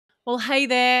Well, hey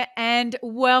there, and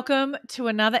welcome to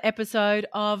another episode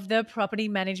of the Property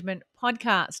Management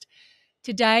Podcast.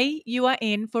 Today, you are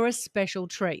in for a special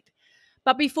treat.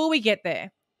 But before we get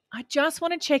there, I just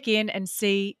want to check in and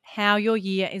see how your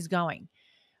year is going.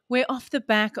 We're off the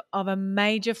back of a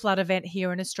major flood event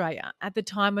here in Australia at the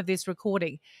time of this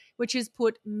recording, which has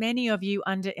put many of you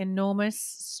under enormous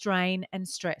strain and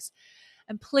stress.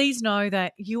 And please know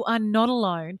that you are not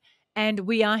alone and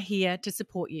we are here to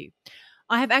support you.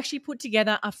 I have actually put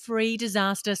together a free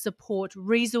disaster support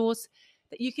resource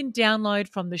that you can download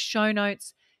from the show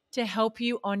notes to help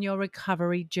you on your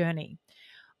recovery journey.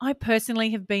 I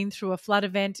personally have been through a flood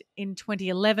event in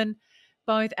 2011,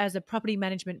 both as a property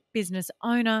management business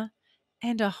owner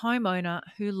and a homeowner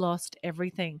who lost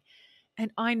everything.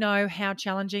 And I know how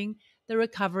challenging the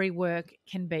recovery work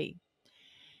can be.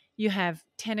 You have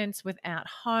tenants without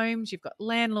homes, you've got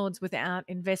landlords without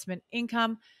investment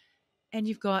income, and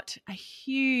you've got a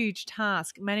huge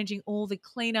task managing all the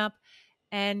cleanup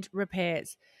and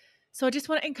repairs. So I just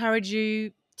want to encourage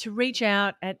you to reach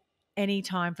out at any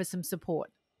time for some support.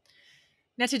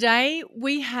 Now, today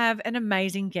we have an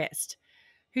amazing guest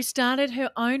who started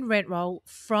her own rent roll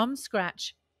from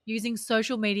scratch using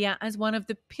social media as one of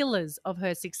the pillars of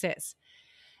her success.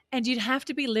 And you'd have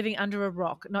to be living under a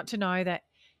rock not to know that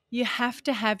you have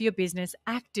to have your business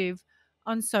active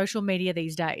on social media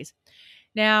these days.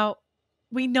 Now,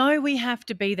 we know we have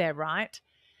to be there, right?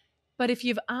 But if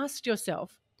you've asked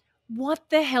yourself, what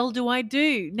the hell do I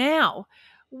do now?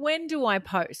 When do I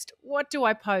post? What do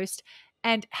I post?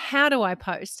 And how do I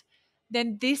post?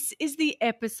 Then this is the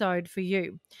episode for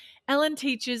you. Ellen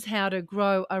teaches how to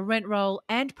grow a rent roll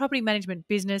and property management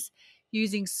business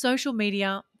using social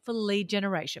media for lead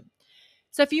generation.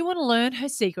 So if you want to learn her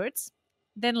secrets,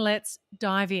 then let's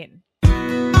dive in.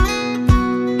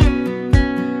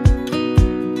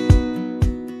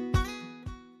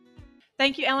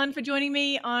 Thank you, Ellen, for joining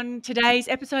me on today's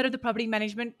episode of the Property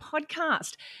Management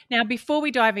Podcast. Now, before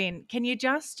we dive in, can you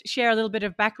just share a little bit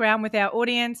of background with our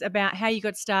audience about how you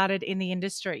got started in the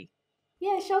industry?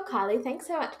 Yeah, sure, Kylie. Thanks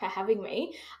so much for having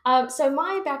me. So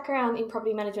my background in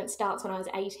property management starts when I was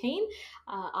 18.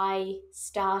 I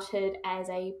started as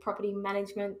a property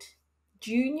management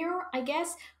junior, I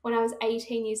guess, when I was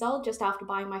 18 years old, just after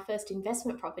buying my first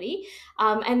investment property.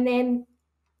 And then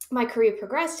my career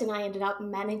progressed and I ended up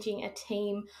managing a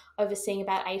team overseeing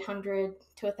about 800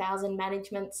 to 1,000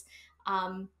 managements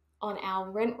on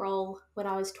our rent roll when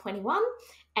I was 21.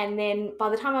 And then by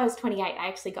the time I was 28, I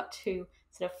actually got to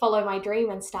sort of follow my dream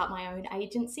and start my own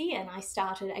agency. And I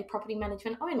started a property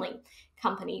management only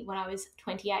company when I was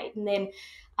 28. And then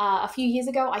a few years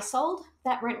ago, I sold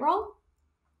that rent roll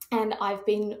and I've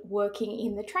been working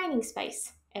in the training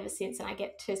space ever since. And I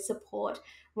get to support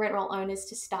rent roll owners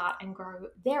to start and grow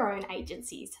their own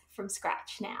agencies from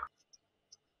scratch now.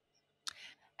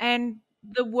 And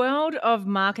the world of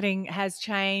marketing has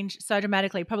changed so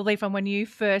dramatically, probably from when you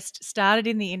first started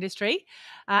in the industry,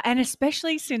 and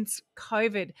especially since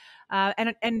COVID.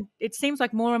 And it seems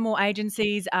like more and more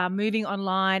agencies are moving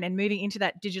online and moving into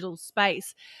that digital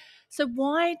space. So,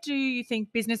 why do you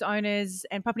think business owners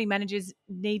and property managers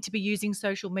need to be using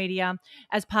social media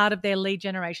as part of their lead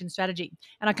generation strategy?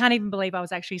 And I can't even believe I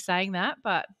was actually saying that,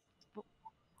 but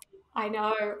I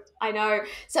know, I know.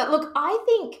 So look, I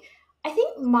think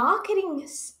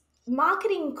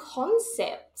marketing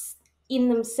concepts in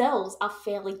themselves are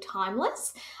fairly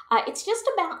timeless. It's just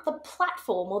about the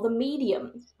platform or the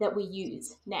medium that we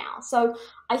use now. So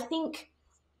I think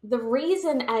the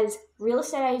reason as real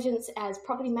estate agents, as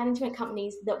property management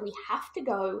companies, that we have to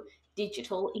go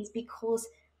digital is because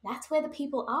that's where the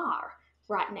people are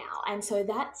right now. And so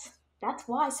that's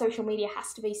why social media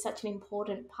has to be such an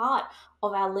important part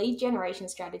of our lead generation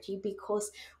strategy, because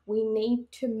we need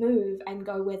to move and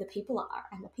go where the people are,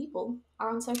 and the people are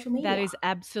on social that media. is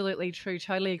absolutely true.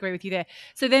 Totally agree with you there.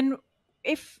 So then,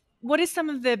 if what is some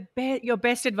of your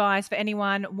best advice for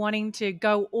anyone wanting to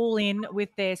go all in with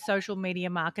their social media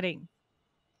marketing?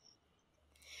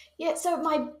 Yeah, so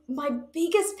my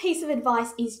biggest piece of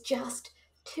advice is just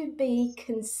to be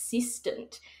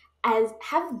consistent, as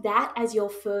have that as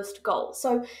your first goal.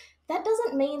 So that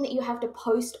doesn't mean that you have to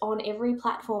post on every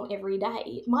platform every day.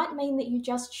 It might mean that you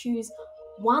just choose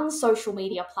one social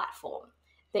media platform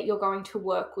that you're going to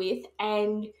work with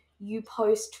and you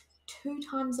post 2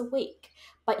 times a week.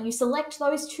 But you select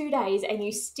those 2 days and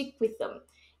you stick with them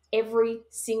every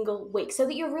single week so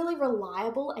that you're really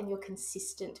reliable and you're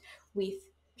consistent with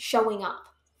showing up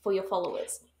for your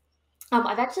followers.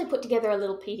 I've actually put together a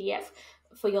little PDF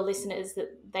for your listeners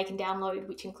that they can download,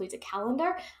 which includes a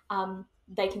calendar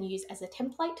they can use as a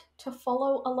template to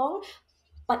follow along.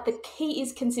 But the key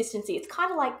is consistency. It's kind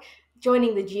of like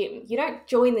joining the gym. You don't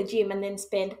join the gym and then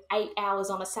spend 8 hours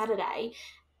on a Saturday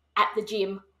at the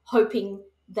gym hoping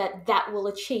that that will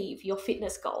achieve your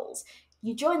fitness goals.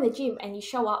 You join the gym and you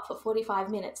show up for 45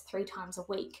 minutes 3 times a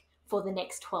week for the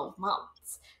next 12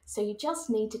 months. So you just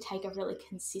need to take a really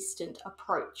consistent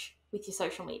approach with your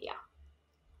social media.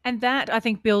 And that, I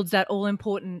think, builds that all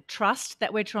important trust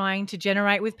that we're trying to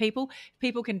generate with people. If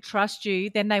people can trust you,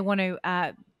 then they want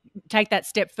to take that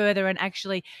step further and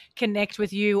actually connect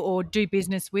with you or do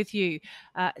business with you.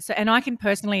 And I can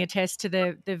personally attest to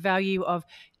the value of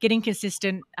getting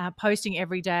consistent, posting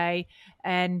every day,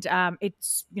 and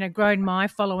it's grown my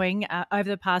following over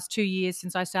the past 2 years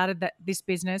since I started this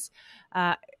business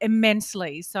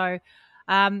immensely. So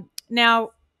now.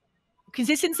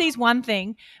 Consistency is one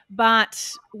thing,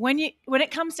 but when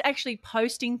it comes to actually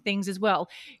posting things as well,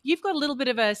 you've got a little bit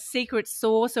of a secret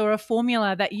sauce or a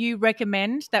formula that you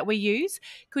recommend that we use.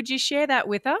 Could you share that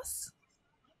with us?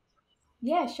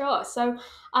 Yeah, sure. So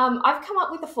I've come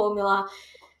up with a formula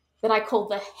that I call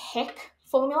the HEC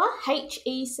formula,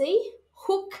 HEC,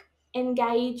 hook,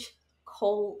 engage,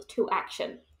 call to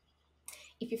action.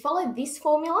 If you follow this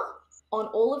formula on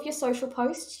all of your social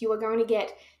posts, you are going to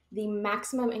get the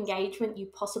maximum engagement you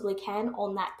possibly can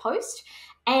on that post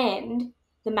and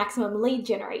the maximum lead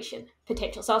generation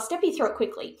potential. So I'll step you through it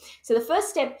quickly. So the first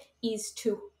step is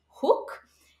to hook.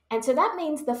 And so that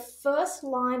means the first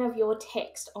line of your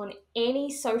text on any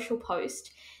social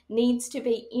post needs to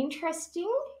be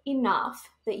interesting enough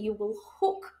that you will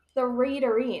hook the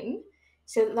reader in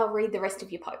so that they'll read the rest of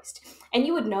your post. And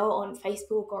you would know on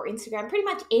Facebook or Instagram, pretty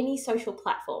much any social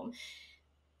platform,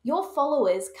 your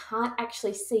followers can't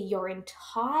actually see your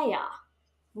entire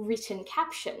written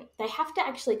caption. They have to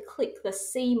actually click the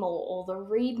see more or the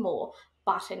read more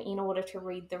button in order to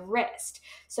read the rest.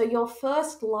 So your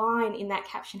first line in that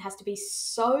caption has to be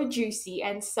so juicy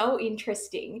and so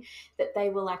interesting that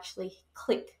they will actually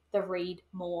click the read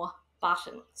more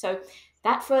button. So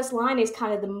that first line is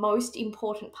kind of the most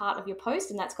important part of your post,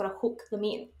 and that's got to hook them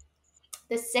in.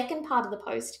 The second part of the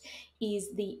post is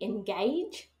the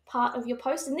engage part of your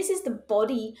post, and this is the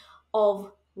body of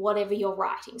whatever you're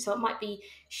writing. So it might be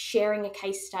sharing a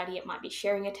case study, it might be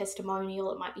sharing a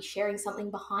testimonial, it might be sharing something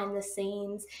behind the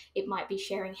scenes, it might be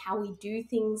sharing how we do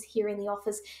things here in the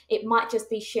office, it might just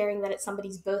be sharing that it's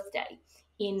somebody's birthday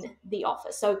in the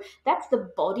office. So that's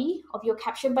the body of your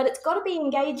caption, but it's got to be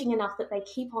engaging enough that they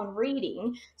keep on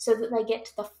reading so that they get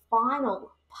to the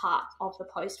final part of the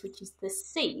post, which is the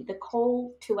C, the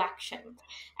call to action.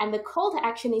 And the call to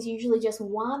action is usually just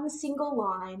one single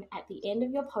line at the end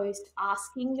of your post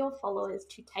asking your followers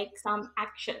to take some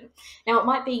action. Now, it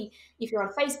might be, if you're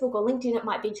on Facebook or LinkedIn, it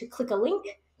might be to click a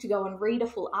link to go and read a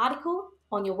full article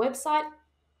on your website.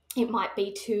 It might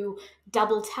be to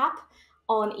double tap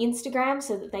on Instagram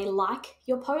so that they like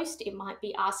your post. It might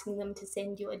be asking them to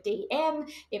send you a DM.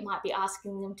 It might be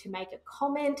asking them to make a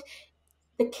comment.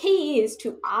 The key is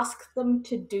to ask them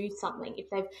to do something.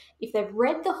 If they've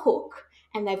read the hook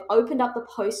and they've opened up the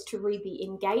post to read the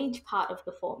engage part of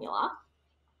the formula,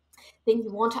 then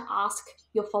you want to ask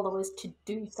your followers to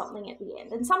do something at the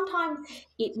end. And sometimes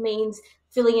it means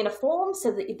filling in a form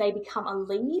so that they become a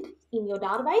lead in your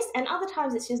database. And other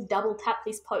times it's just double tap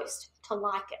this post to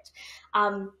like it.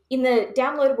 In the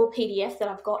downloadable PDF that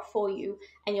I've got for you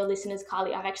and your listeners,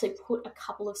 Kylie, I've actually put a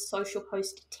couple of social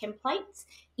post templates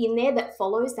in there that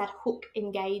follows that hook,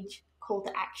 engage, call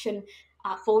to action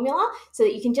formula, so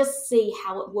that you can just see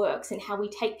how it works and how we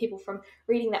take people from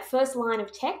reading that first line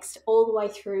of text all the way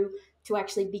through to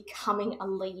actually becoming a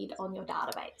lead on your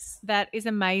database. That is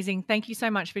amazing. Thank you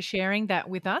so much for sharing that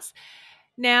with us.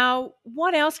 Now,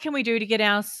 what else can we do to get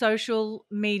our social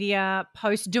media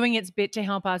post doing its bit to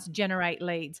help us generate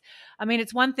leads? I mean,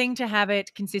 it's one thing to have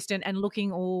it consistent and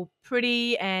looking all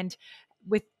pretty and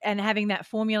having that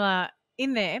formula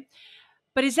in there,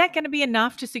 but is that going to be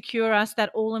enough to secure us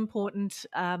that all important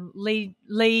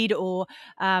lead or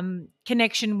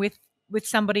connection with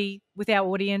somebody, with our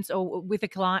audience, or with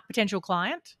a potential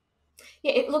client?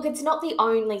 Yeah, look, it's not the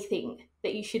only thing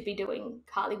that you should be doing,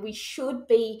 Carly. We should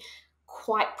be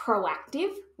quite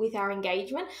proactive with our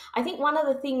engagement. I think one of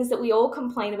the things that we all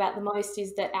complain about the most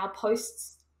is that our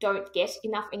posts don't get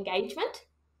enough engagement.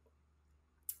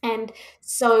 And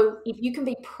so if you can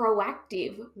be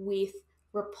proactive with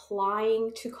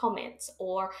replying to comments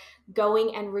or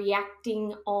going and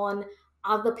reacting on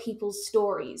other people's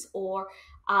stories or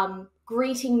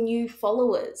greeting new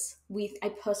followers with a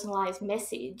personalized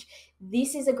message,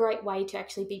 this is a great way to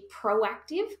actually be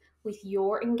proactive with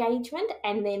your engagement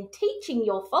and then teaching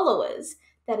your followers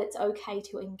that it's okay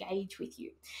to engage with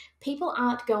you. People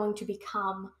aren't going to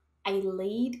become a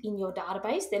lead in your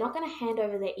database, they're not going to hand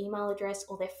over their email address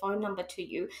or their phone number to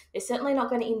you. They're certainly not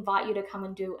going to invite you to come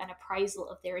and do an appraisal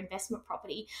of their investment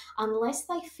property unless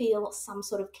they feel some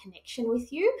sort of connection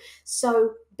with you.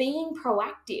 So being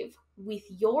proactive with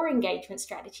your engagement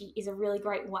strategy is a really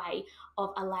great way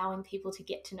of allowing people to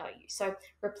get to know you. So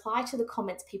reply to the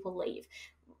comments people leave.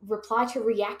 Reply to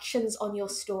reactions on your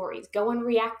stories. Go and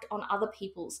react on other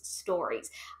people's stories.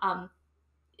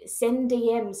 Send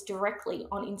DMs directly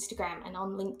on Instagram and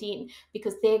on LinkedIn,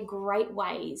 because they're great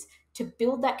ways to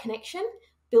build that connection,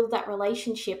 build that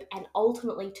relationship, and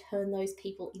ultimately turn those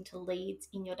people into leads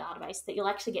in your database that you'll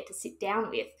actually get to sit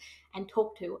down with and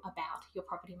talk to about your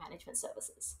property management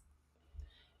services.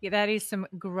 Yeah, that is some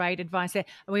great advice there.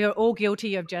 We are all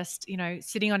guilty of just,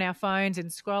 sitting on our phones and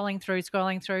scrolling through,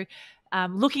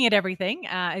 looking at everything,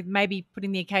 maybe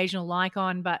putting the occasional like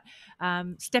on, but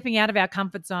stepping out of our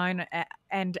comfort zone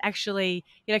and actually,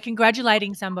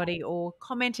 congratulating somebody or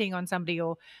commenting on somebody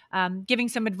or giving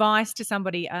some advice to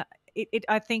somebody. I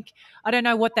think, I don't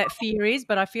know what that fear is,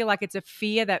 but I feel like it's a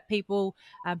fear that people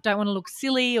don't want to look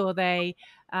silly, or they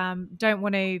don't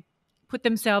want to put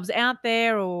themselves out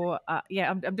there, or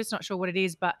I'm just not sure what it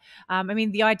is. But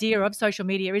the idea of social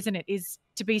media, isn't it, is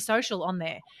to be social on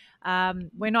there.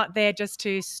 We're not there just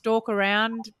to stalk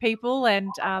around people, and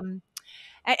I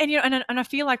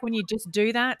feel like when you just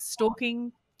do that,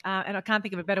 stalking, and I can't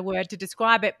think of a better word to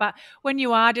describe it, but when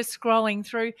you are just scrolling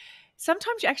through,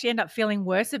 sometimes you actually end up feeling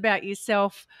worse about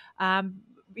yourself.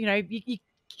 You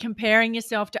comparing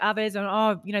yourself to others,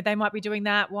 and they might be doing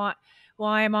that.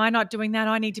 Why am I not doing that?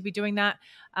 I need to be doing that.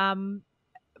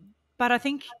 But I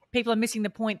think people are missing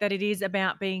the point that it is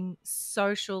about being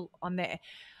social on there.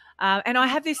 And I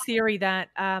have this theory that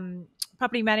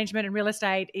property management and real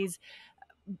estate is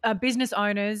business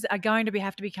owners are going to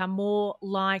have to become more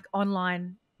like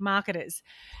online marketers.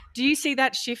 Do you see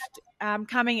that shift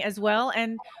coming as well?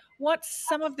 And what's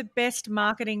some of the best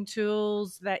marketing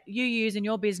tools that you use in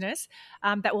your business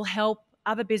that will help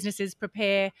other businesses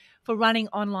prepare for running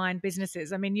online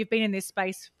businesses? I mean, you've been in this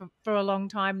space for a long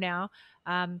time now,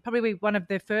 probably one of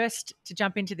the first to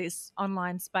jump into this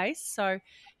online space. So,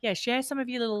 yeah, share some of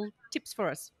your little tips for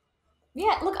us.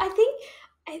 Yeah, look, I think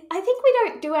we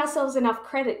don't do ourselves enough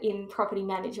credit in property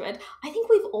management. I think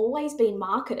we've always been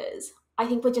marketers. I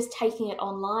think we're just taking it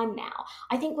online now.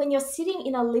 I think when you're sitting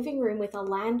in a living room with a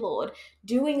landlord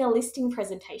doing a listing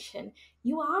presentation,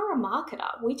 you are a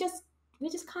marketer. We just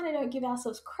kind of don't give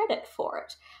ourselves credit for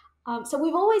it. So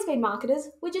we've always been marketers.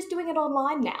 We're just doing it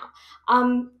online now.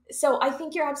 So I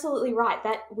think you're absolutely right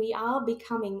that we are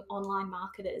becoming online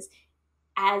marketers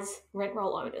as rent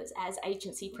roll owners, as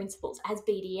agency principals, as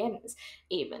BDMs,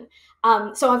 even.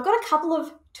 So I've got a couple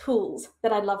of tools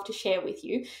that I'd love to share with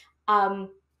you.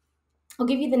 I'll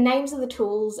give you the names of the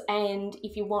tools, and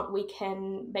if you want, we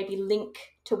can maybe link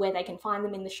to where they can find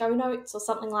them in the show notes or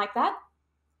something like that.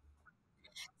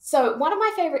 So one of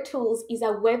my favorite tools is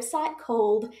a website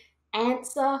called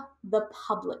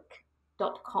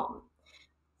answerthepublic.com.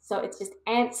 So it's just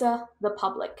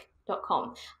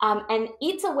answerthepublic.com. And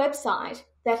it's a website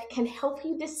that can help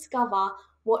you discover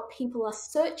what people are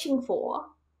searching for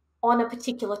on a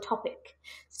particular topic.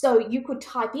 So you could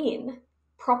type in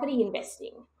property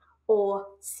investing or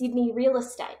Sydney real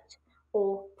estate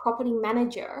or property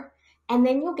manager, and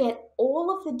then you'll get all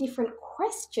of the different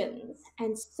questions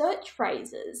and search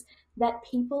phrases that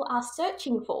people are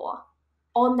searching for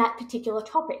on that particular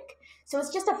topic. So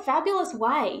it's just a fabulous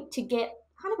way to get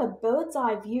kind of a bird's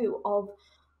eye view of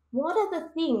what are the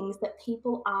things that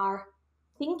people are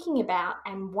thinking about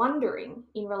and wondering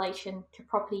in relation to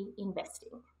property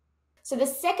investing. So the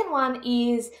second one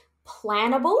is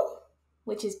Plannable,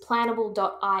 which is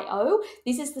plannable.io.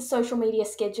 This is the social media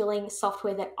scheduling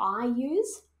software that I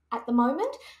use at the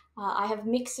moment. I have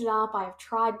mixed it up. I have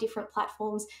tried different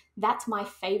platforms. That's my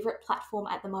favorite platform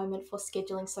at the moment for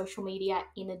scheduling social media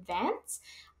in advance.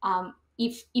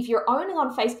 If you're only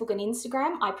on Facebook and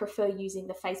Instagram, I prefer using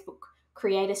the Facebook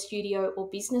Creator Studio or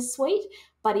Business Suite.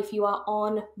 But if you are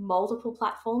on multiple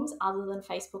platforms other than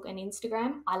Facebook and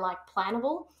Instagram, I like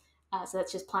Plannable. So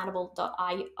that's just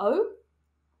plannable.io.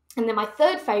 And then my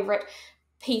third favorite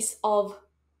piece of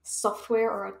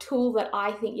software or a tool that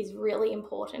I think is really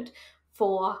important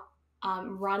for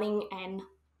running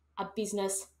a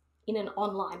business in an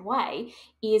online way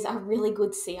is a really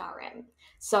good CRM.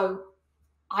 So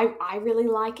I really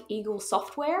like Eagle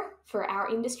Software for our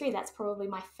industry. That's probably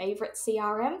my favorite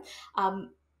CRM.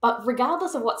 But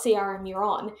regardless of what CRM you're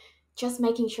on, just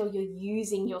making sure you're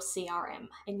using your CRM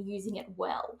and using it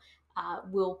well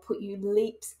will put you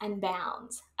leaps and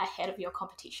bounds ahead of your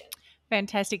competition.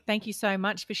 Fantastic. Thank you so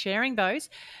much for sharing those.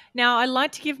 Now, I'd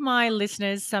like to give my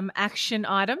listeners some action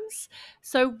items.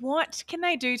 So, what can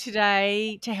they do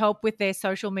today to help with their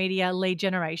social media lead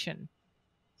generation?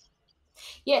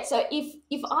 Yeah, so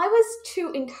if I was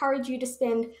to encourage you to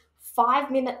spend 5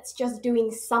 minutes just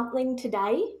doing something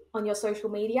today on your social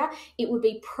media, it would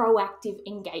be proactive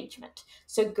engagement.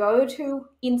 So go to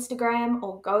Instagram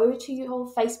or go to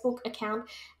your Facebook account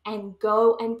and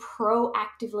go and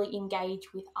proactively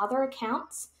engage with other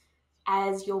accounts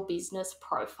as your business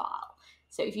profile.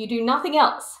 So if you do nothing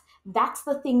else, that's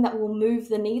the thing that will move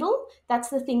the needle. That's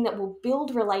the thing that will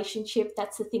build relationship.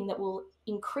 That's the thing that will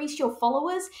increase your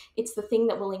followers. It's the thing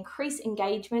that will increase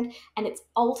engagement. And it's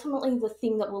ultimately the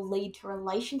thing that will lead to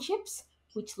relationships,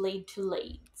 which lead to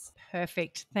leads.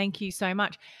 Perfect. Thank you so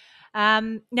much.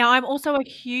 Now, I'm also a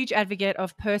huge advocate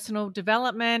of personal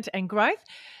development and growth.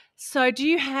 So, do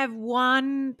you have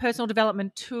one personal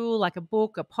development tool, like a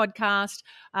book, a podcast,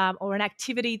 or an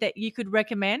activity that you could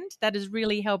recommend that has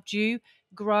really helped you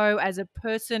grow as a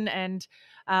person and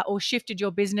or shifted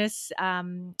your business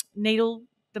needle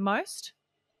the most?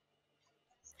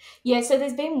 Yeah, so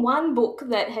there's been one book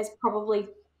that has probably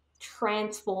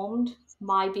transformed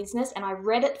my business, and I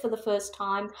read it for the first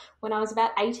time when I was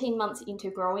about 18 months into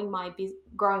growing my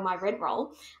rent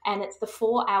roll, and it's The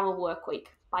 4 Hour Workweek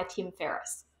by Tim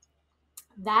Ferriss.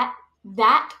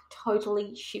 That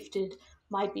totally shifted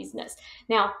my business.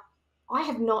 Now, I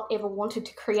have not ever wanted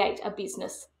to create a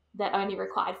business that only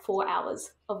required 4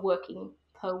 hours of working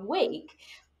per week,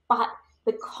 but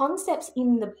the concepts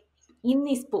in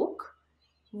this book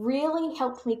really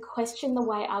helped me question the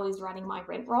way I was running my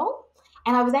rent roll.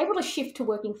 And I was able to shift to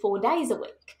working 4 days a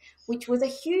week, which was a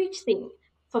huge thing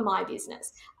for my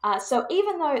business. So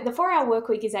even though the 4 Hour Work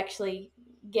Week is actually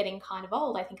getting kind of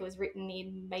old, I think it was written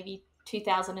in maybe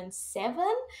 2007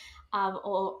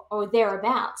 or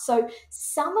thereabouts. So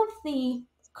some of the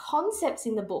concepts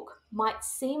in the book might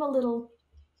seem a little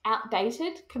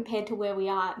outdated compared to where we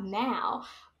are now,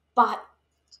 but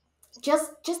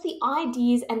just the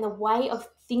ideas and the way of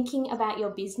thinking about your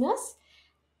business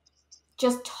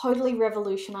just totally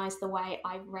revolutionized the way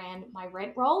I ran my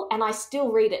rent roll. And I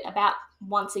still read it about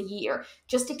once a year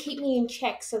just to keep me in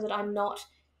check so that I'm not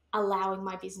allowing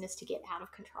my business to get out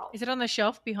of control. Is it on the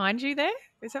shelf behind you there?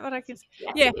 Is that what I can see?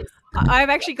 Yes, Yeah, it is. I've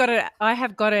actually got it. I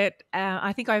have got it.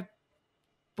 I think I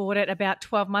bought it about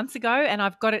 12 months ago, and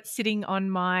I've got it sitting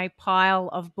on my pile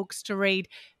of books to read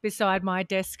beside my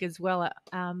desk as well.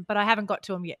 But I haven't got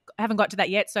to them yet. I haven't got to that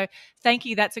yet. So thank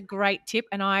you. That's a great tip.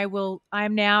 And I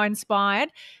am now inspired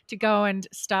to go and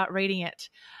start reading it.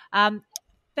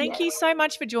 Thank Yes. you so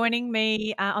much for joining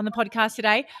me on the podcast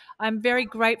today. I'm very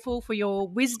grateful for your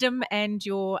wisdom and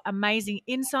your amazing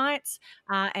insights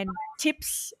and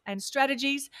tips and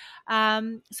strategies.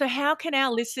 So, how can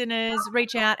our listeners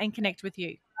reach out and connect with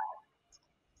you?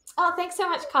 Oh, thanks so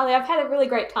much, Kylie. I've had a really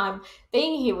great time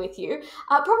being here with you.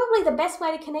 Probably the best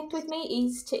way to connect with me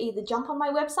is to either jump on my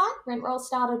website,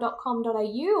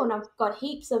 rentrollstarter.com.au, and I've got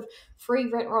heaps of free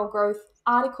rent roll growth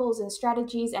articles and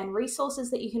strategies and resources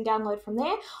that you can download from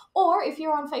there. Or if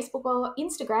you're on Facebook or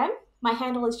Instagram, my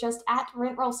handle is just at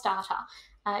rentrollstarter,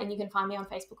 and you can find me on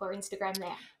Facebook or Instagram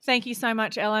there. Thank you so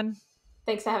much, Ellen.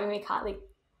 Thanks for having me, Kylie.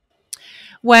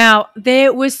 Wow,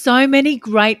 there were so many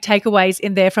great takeaways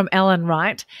in there from Ellen,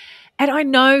 right? And I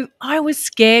know I was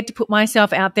scared to put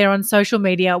myself out there on social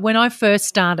media when I first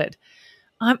started.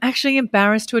 I'm actually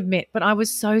embarrassed to admit, but I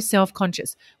was so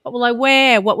self-conscious. What will I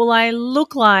wear? What will I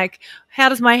look like? How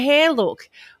does my hair look?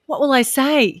 What will I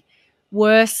say?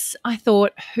 Worse, I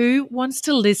thought, who wants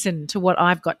to listen to what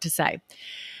I've got to say?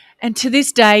 And to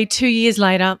this day, 2 years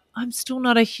later, I'm still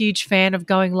not a huge fan of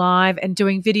going live and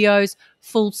doing videos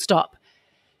full stop.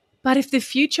 But if the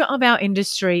future of our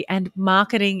industry and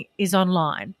marketing is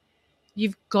online,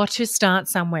 you've got to start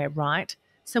somewhere, right?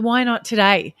 So why not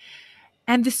today?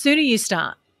 And the sooner you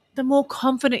start, the more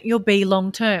confident you'll be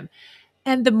long term,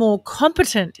 and the more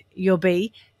competent you'll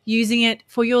be using it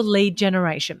for your lead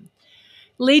generation.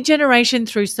 Lead generation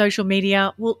through social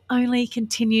media will only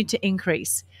continue to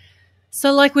increase.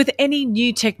 So, like with any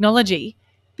new technology,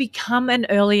 become an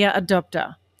earlier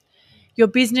adopter. Your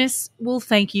business will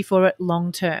thank you for it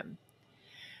long term.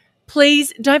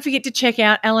 Please don't forget to check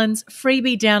out Ellen's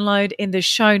freebie download in the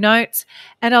show notes,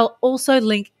 and I'll also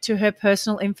link to her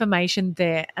personal information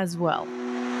there as well.